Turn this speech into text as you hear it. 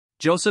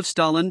Joseph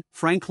Stalin,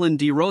 Franklin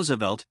D.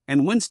 Roosevelt,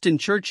 and Winston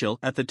Churchill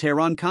at the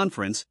Tehran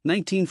Conference,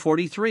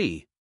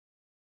 1943.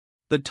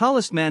 The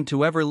tallest man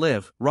to ever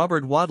live,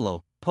 Robert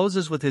Wadlow,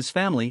 poses with his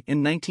family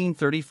in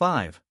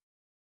 1935.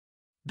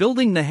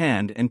 Building the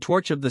hand and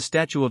torch of the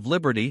Statue of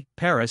Liberty,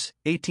 Paris,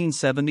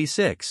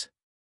 1876.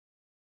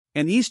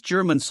 An East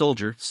German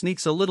soldier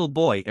sneaks a little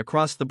boy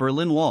across the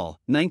Berlin Wall,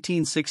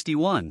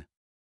 1961.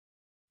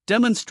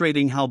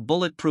 Demonstrating how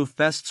bulletproof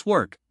vests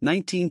work,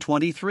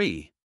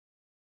 1923.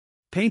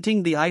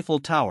 Painting the Eiffel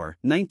Tower,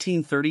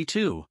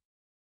 1932.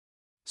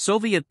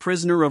 Soviet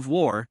prisoner of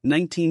war,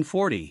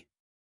 1940.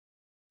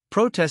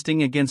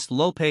 Protesting against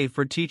low pay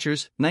for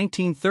teachers,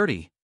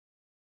 1930.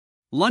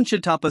 Lunch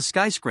atop a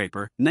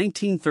skyscraper,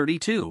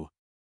 1932.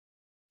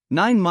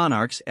 9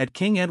 monarchs at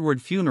King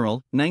Edward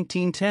funeral,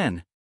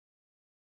 1910.